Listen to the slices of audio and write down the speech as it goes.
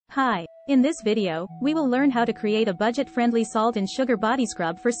Hi. In this video, we will learn how to create a budget-friendly salt and sugar body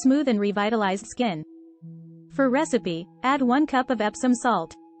scrub for smooth and revitalized skin. For recipe, add 1 cup of Epsom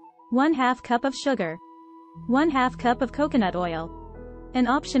salt, 1/2 cup of sugar, 1/2 cup of coconut oil, an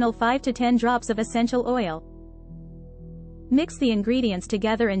optional 5 to 10 drops of essential oil. Mix the ingredients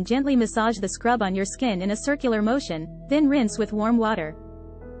together and gently massage the scrub on your skin in a circular motion, then rinse with warm water.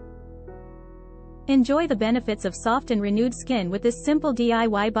 Enjoy the benefits of soft and renewed skin with this simple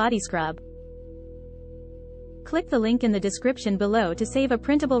DIY body scrub. Click the link in the description below to save a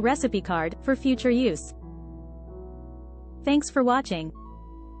printable recipe card for future use. Thanks for watching.